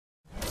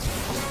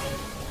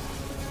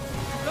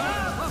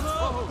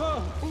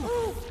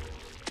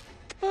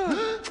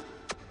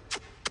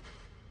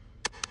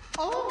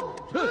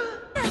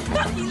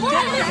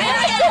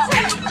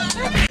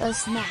Oh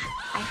snap,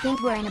 I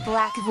think we're in a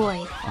black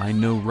void. I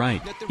know,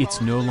 right?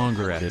 It's no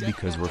longer at it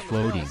because we're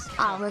floating.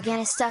 Oh, we're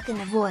gonna stuck in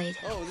the void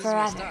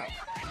forever.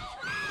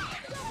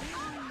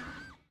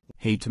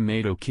 Hey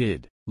Tomato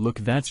Kid, look,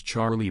 that's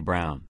Charlie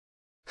Brown.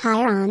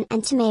 Hi Ron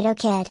and Tomato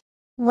Kid.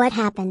 What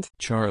happened?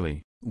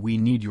 Charlie, we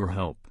need your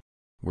help.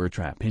 We're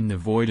trapped in the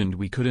void and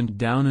we couldn't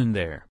down in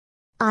there.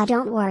 Aw,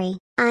 don't worry,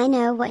 I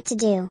know what to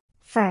do.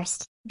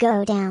 First,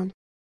 go down.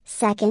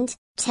 Second,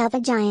 tell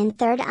the giant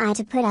third eye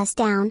to put us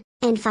down,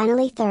 and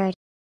finally third,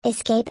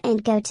 escape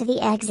and go to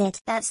the exit.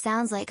 That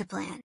sounds like a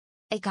plan.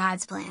 A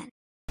God's plan.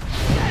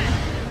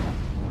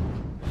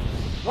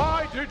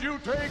 Why did you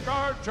take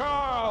our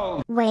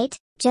child? Wait,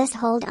 just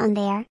hold on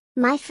there,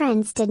 my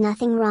friends did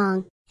nothing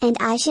wrong, and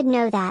I should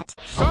know that.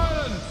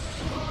 Silence!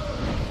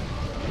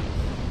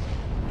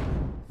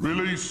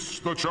 Release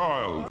the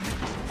child.